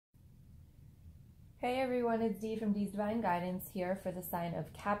Hey everyone, it's Dee from Dee's Divine Guidance here for the sign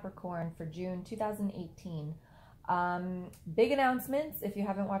of Capricorn for June 2018. Big announcements. If you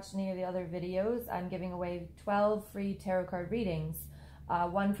haven't watched any of the other videos, I'm giving away 12 free tarot card readings,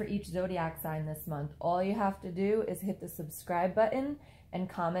 one for each zodiac sign this month. All you have to do is hit the subscribe button and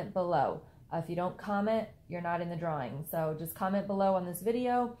comment below. If you don't comment, you're not in the drawing. So just comment below on this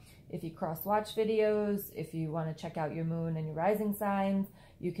video. If you cross-watch videos, if you want to check out your moon and your rising signs,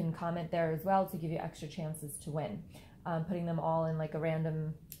 you can comment there as well to give you extra chances to win. Putting them all in like a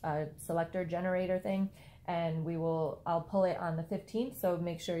random selector generator thing, and I'll pull it on the 15th, so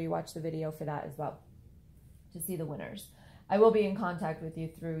make sure you watch the video for that as well to see the winners. I will be in contact with you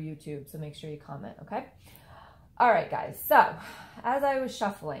through YouTube, so make sure you comment, okay? All right, guys, so as I was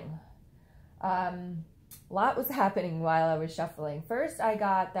shuffling, a lot was happening while I was shuffling. First, I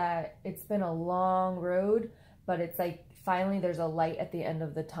got that it's been a long road, but it's like finally there's a light at the end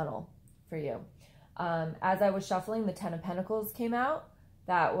of the tunnel for you. As I was shuffling, the 10 of Pentacles came out.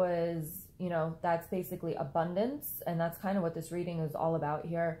 That was, that's basically abundance, and that's kind of what this reading is all about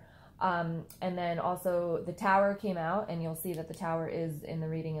here. And then also the Tower came out, and you'll see that the Tower is in the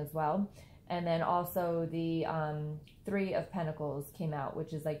reading as well. And then also the 3 of Pentacles came out,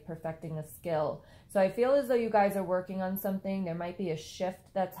 which is like perfecting a skill. So I feel as though you guys are working on something. There might be a shift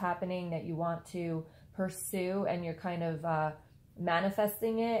that's happening that you want to pursue, and you're kind of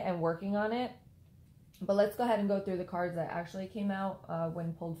manifesting it and working on it. But let's go ahead and go through the cards that actually came out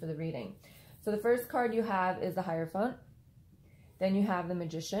when pulled for the reading. So the first card you have is the Hierophant. Then you have the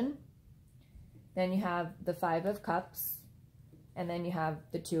Magician. Then you have the 5 of Cups. And then you have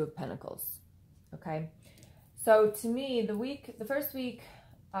the 2 of Pentacles. Okay, so to me, the first week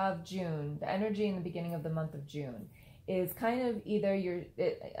of June, the energy in the beginning of the month of June is kind of either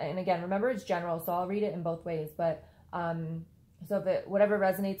and again, remember it's general, so I'll read it in both ways, but so if whatever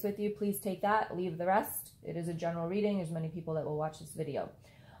resonates with you, please take that, leave the rest. It is a general reading. There's many people that will watch this video.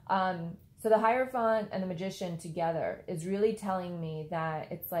 So the Hierophant and the Magician together is really telling me that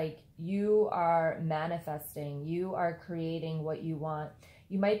it's like you are manifesting, you are creating what you want.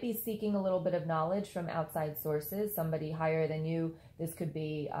 You might be seeking a little bit of knowledge from outside sources, somebody higher than you. This could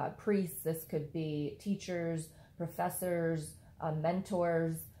be priests, this could be teachers, professors,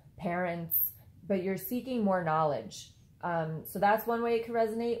 mentors, parents, but you're seeking more knowledge. So that's one way it could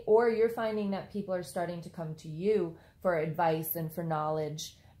resonate, or you're finding that people are starting to come to you for advice and for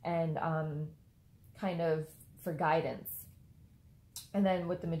knowledge and kind of for guidance. And then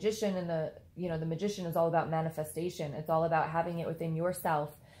with the Magician and the Magician is all about manifestation. It's all about having it within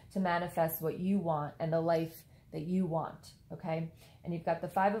yourself to manifest what you want and the life that you want, okay? And you've got the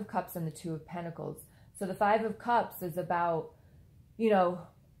 5 of Cups and the 2 of Pentacles. So the 5 of Cups is about,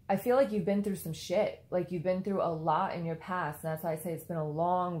 I feel like you've been through some shit. Like you've been through a lot in your past. And that's why I say it's been a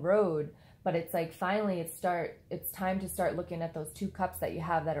long road. But it's like finally it's time to start looking at those 2 cups that you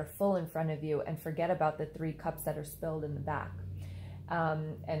have that are full in front of you and forget about the 3 cups that are spilled in the back.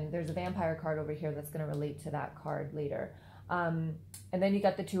 And there's a vampire card over here that's going to relate to that card later. And then you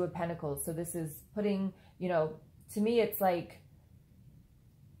got the 2 of Pentacles. So this is putting, to me, it's kind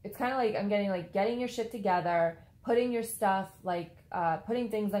of like I'm getting your shit together, putting your stuff, putting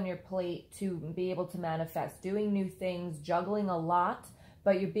things on your plate to be able to manifest, doing new things, juggling a lot,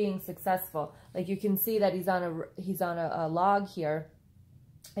 but you're being successful. Like you can see that he's on a log here,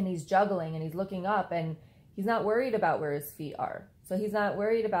 and he's juggling and he's looking up, and he's not worried about where his feet are. So he's not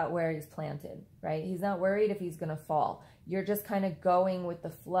worried about where he's planted, right? He's not worried if he's going to fall. You're just kind of going with the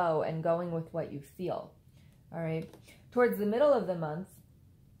flow and going with what you feel. All right. Towards the middle of the month,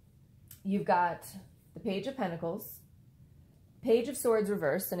 you've got the Page of Pentacles, Page of Swords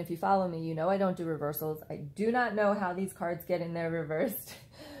reversed. And if you follow me, you know I don't do reversals. I do not know how these cards get in there reversed,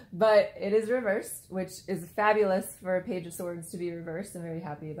 but it is reversed, which is fabulous for a Page of Swords to be reversed. I'm very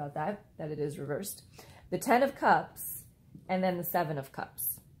happy about that it is reversed. The 10 of Cups, and then the 7 of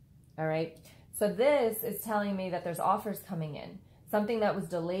Cups. All right. So this is telling me that there's offers coming in, something that was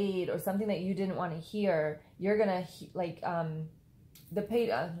delayed or something that you didn't want to hear. You're going to the page,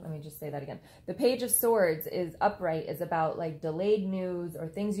 let me just say that again. The Page of Swords is upright, is about like delayed news or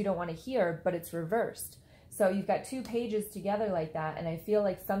things you don't want to hear, but it's reversed. So you've got 2 pages together like that, and I feel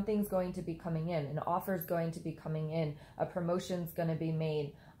like something's going to be coming in. An offer is going to be coming in. A promotion's going to be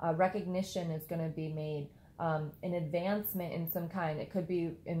made. Recognition is going to be made. An advancement in some kind. It could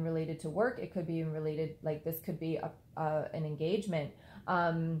be related to work. It could be related, like this could be an engagement.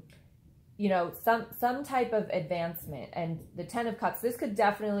 Some type of advancement. And the 10 of Cups, this could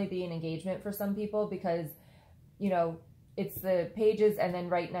definitely be an engagement for some people because, it's the pages, and then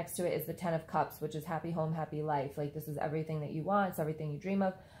right next to it is the 10 of Cups, which is happy home, happy life. Like this is everything that you want. It's everything you dream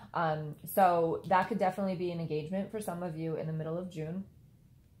of. So that could definitely be an engagement for some of you in the middle of June.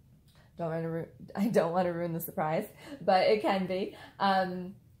 I don't want to ruin the surprise, but it can be.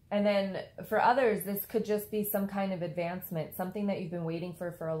 And then for others, this could just be some kind of advancement. Something that you've been waiting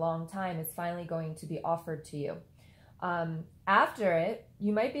for a long time is finally going to be offered to you. After it,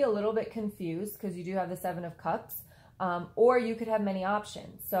 you might be a little bit confused because you do have the Seven of Cups, or you could have many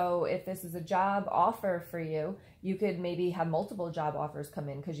options. So if this is a job offer for you, you could maybe have multiple job offers come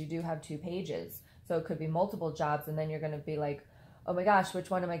in because you do have 2 pages. So it could be multiple jobs, and then you're going to be like, oh my gosh,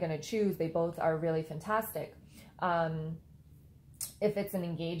 which one am I going to choose? They both are really fantastic. If it's an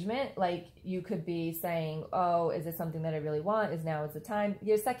engagement, like you could be saying, oh, is this something that I really want? Now is the time?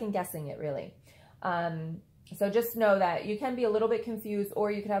 You're second guessing it really. So just know that you can be a little bit confused,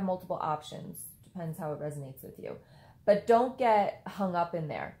 or you could have multiple options. Depends how it resonates with you. But don't get hung up in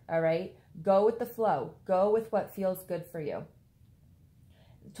there, all right? Go with the flow. Go with what feels good for you.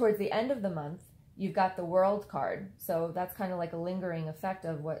 Towards the end of the month, you've got the World card. So that's kind of like a lingering effect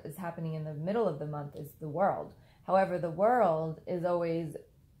of what is happening in the middle of the month is the World. However, the World is always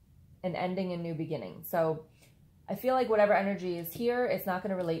an ending and new beginning. So I feel like whatever energy is here, it's not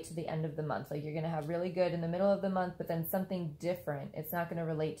going to relate to the end of the month. Like you're going to have really good in the middle of the month, but then something different. It's not going to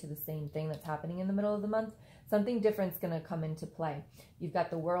relate to the same thing that's happening in the middle of the month. Something different is going to come into play. You've got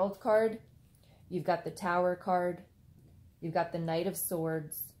the World card, you've got the Tower card, you've got the Knight of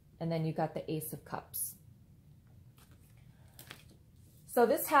Swords, and then you've got the Ace of Cups. So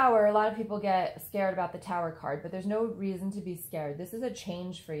this Tower, a lot of people get scared about the Tower card, but there's no reason to be scared. This is a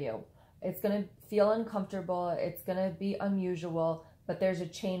change for you. It's going to feel uncomfortable. It's going to be unusual, but there's a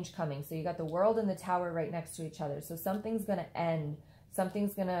change coming. So you got the World and the Tower right next to each other. So something's going to end.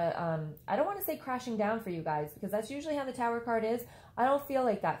 Something's going to, I don't want to say crashing down for you guys, because that's usually how the Tower card is. I don't feel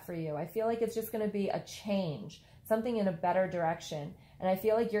like that for you. I feel like it's just going to be a change, something in a better direction. And I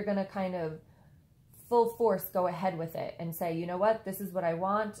feel like you're going to kind of full force go ahead with it and say, you know what, this is what I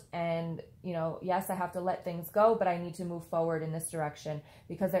want. And, you know, yes, I have to let things go, but I need to move forward in this direction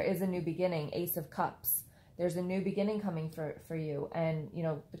because there is a new beginning. Ace of Cups. There's a new beginning coming for you. And, you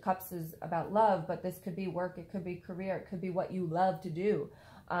know, the Cups is about love, but this could be work. It could be career. It could be what you love to do.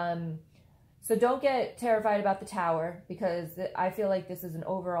 So don't get terrified about the Tower, because I feel like this is an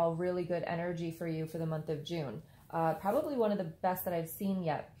overall really good energy for you for the month of June. Probably one of the best that I've seen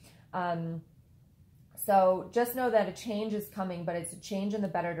yet. So just know that a change is coming, but it's a change in the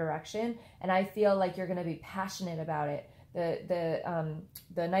better direction. And I feel like you're going to be passionate about it.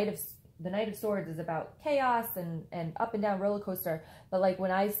 The Knight of Swords is about chaos and up and down roller coaster. But like when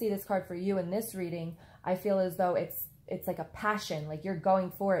I see this card for you in this reading, I feel as though it's like a passion, like you're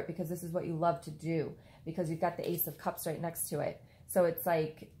going for it because this is what you love to do, because you've got the Ace of Cups right next to it. So it's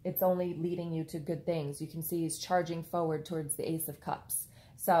like, it's only leading you to good things. You can see he's charging forward towards the Ace of Cups.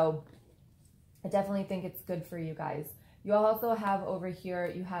 So I definitely think it's good for you guys. You also have over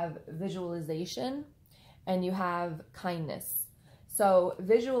here, you have visualization and you have kindness. So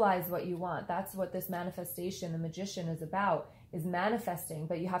visualize what you want. That's what this manifestation, the Magician, is about, is manifesting,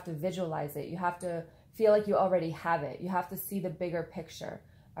 but you have to visualize it. You have to feel like you already have it. You have to see the bigger picture,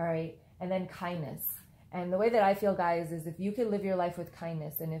 all right? And then kindness. And the way that I feel, guys, is if you could live your life with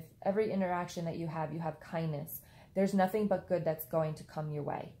kindness, and if every interaction that you have kindness, there's nothing but good that's going to come your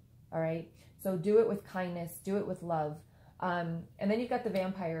way, all right? So do it with kindness, do it with love. And then you've got the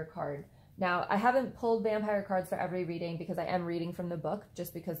Vampire card. Now, I haven't pulled vampire cards for every reading because I am reading from the book,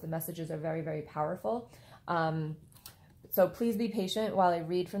 just because the messages are very, very powerful. So please be patient while I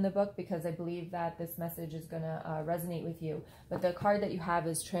read from the book, because I believe that this message is going to resonate with you. But the card that you have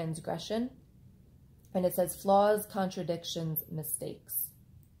is Transgression, and it says flaws, contradictions, mistakes.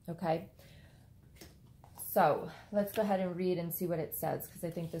 Okay? So let's go ahead and read and see what it says, because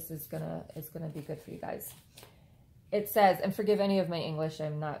I think this is gonna be good for you guys. It says, and forgive any of my English,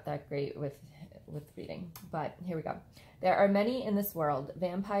 I'm not that great with reading, but here we go. There are many in this world,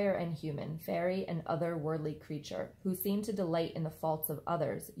 vampire and human, fairy and other worldly creature, who seem to delight in the faults of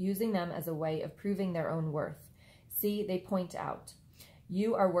others, using them as a way of proving their own worth. See, they point out,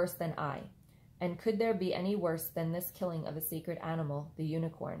 you are worse than I. And could there be any worse than this killing of a sacred animal, the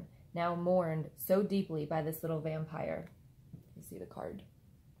unicorn, now mourned so deeply by this little vampire? You see the card.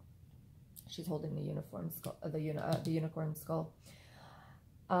 She's holding the unicorn skull.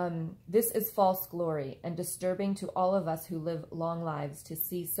 This is false glory, and disturbing to all of us who live long lives, to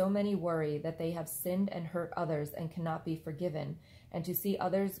see so many worry that they have sinned and hurt others and cannot be forgiven, and to see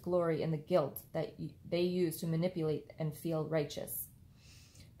others glory in the guilt that they use to manipulate and feel righteous.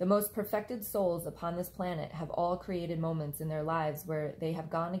 The most perfected souls upon this planet have all created moments in their lives where they have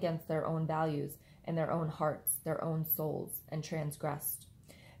gone against their own values and their own hearts, their own souls, and transgressed.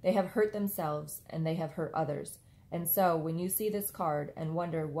 They have hurt themselves and they have hurt others. And so when you see this card and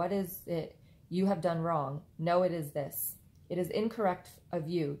wonder what is it you have done wrong, know it is this. It is incorrect of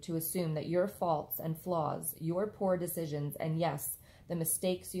you to assume that your faults and flaws, your poor decisions, and yes, the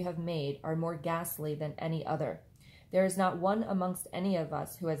mistakes you have made are more ghastly than any other. There is not one amongst any of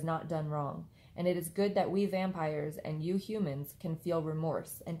us who has not done wrong, and it is good that we vampires and you humans can feel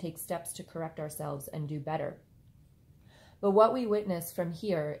remorse and take steps to correct ourselves and do better. But what we witness from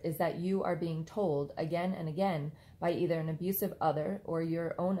here is that you are being told again and again by either an abusive other or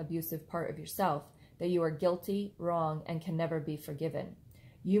your own abusive part of yourself that you are guilty, wrong, and can never be forgiven.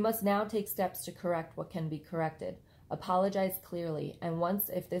 You must now take steps to correct what can be corrected. Apologize clearly, and once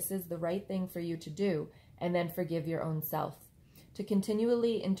if this is the right thing for you to do, and then forgive your own self. To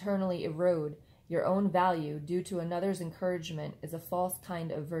continually internally erode your own value due to another's encouragement is a false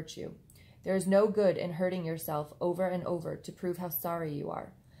kind of virtue. There is no good in hurting yourself over and over to prove how sorry you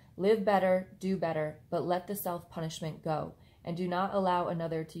are. Live better, do better, but let the self-punishment go, and do not allow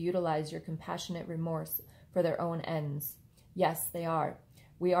another to utilize your compassionate remorse for their own ends. Yes, they are.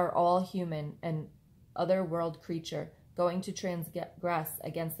 We are all human and other world creature, going to transgress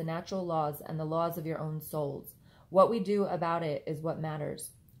against the natural laws and the laws of your own souls. What we do about it is what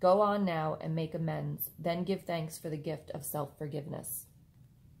matters. Go on now and make amends, then give thanks for the gift of self-forgiveness.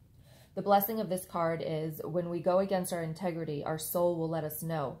 The blessing of this card is, when we go against our integrity, our soul will let us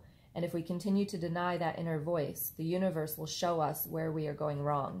know, and if we continue to deny that inner voice, the universe will show us where we are going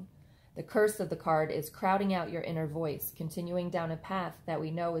wrong. The curse of the card is crowding out your inner voice, continuing down a path that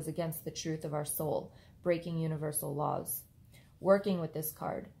we know is against the truth of our soul, breaking universal laws. Working with this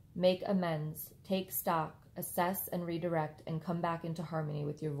card, make amends, take stock, assess and redirect, and come back into harmony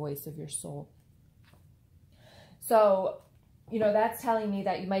with your voice of your soul. So, that's telling me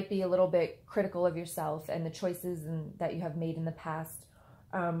that you might be a little bit critical of yourself and the choices that you have made in the past.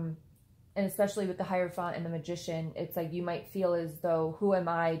 And especially with the Hierophant and the Magician, it's like you might feel as though, who am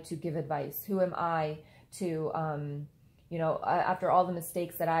I to give advice? Who am I to, after all the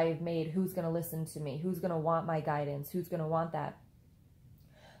mistakes that I've made, who's going to listen to me? Who's going to want my guidance? Who's going to want that?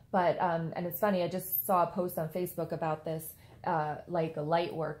 But, and it's funny, I just saw a post on Facebook about this, like a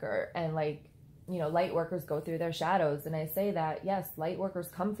light worker, and light workers go through their shadows. And I say that, yes, light workers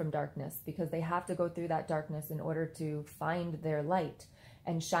come from darkness because they have to go through that darkness in order to find their light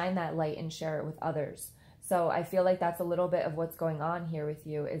and shine that light and share it with others. So I feel like that's a little bit of what's going on here with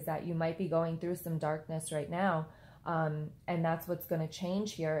you, is that you might be going through some darkness right now. And that's what's going to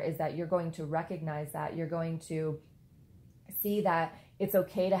change here, is that you're going to recognize that. You're going to see that it's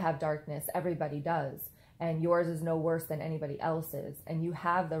okay to have darkness. Everybody does. And yours is no worse than anybody else's. And you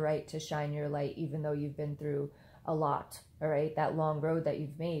have the right to shine your light, even though you've been through a lot, all right? That long road that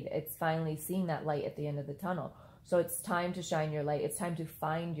you've made, it's finally seeing that light at the end of the tunnel. So it's time to shine your light. It's time to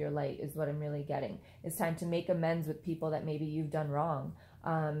find your light is what I'm really getting. It's time to make amends with people that maybe you've done wrong.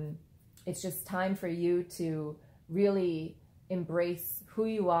 It's just time for you to really embrace who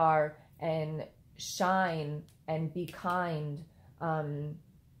you are and shine and be kind.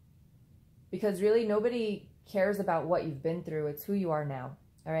 Because really nobody cares about what you've been through. It's who you are now.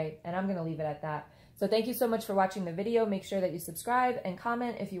 All right. And I'm going to leave it at that. So thank you so much for watching the video. Make sure that you subscribe and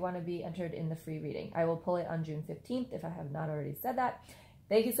comment if you want to be entered in the free reading. I will pull it on June 15th if I have not already said that.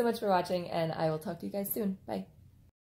 Thank you so much for watching, and I will talk to you guys soon. Bye.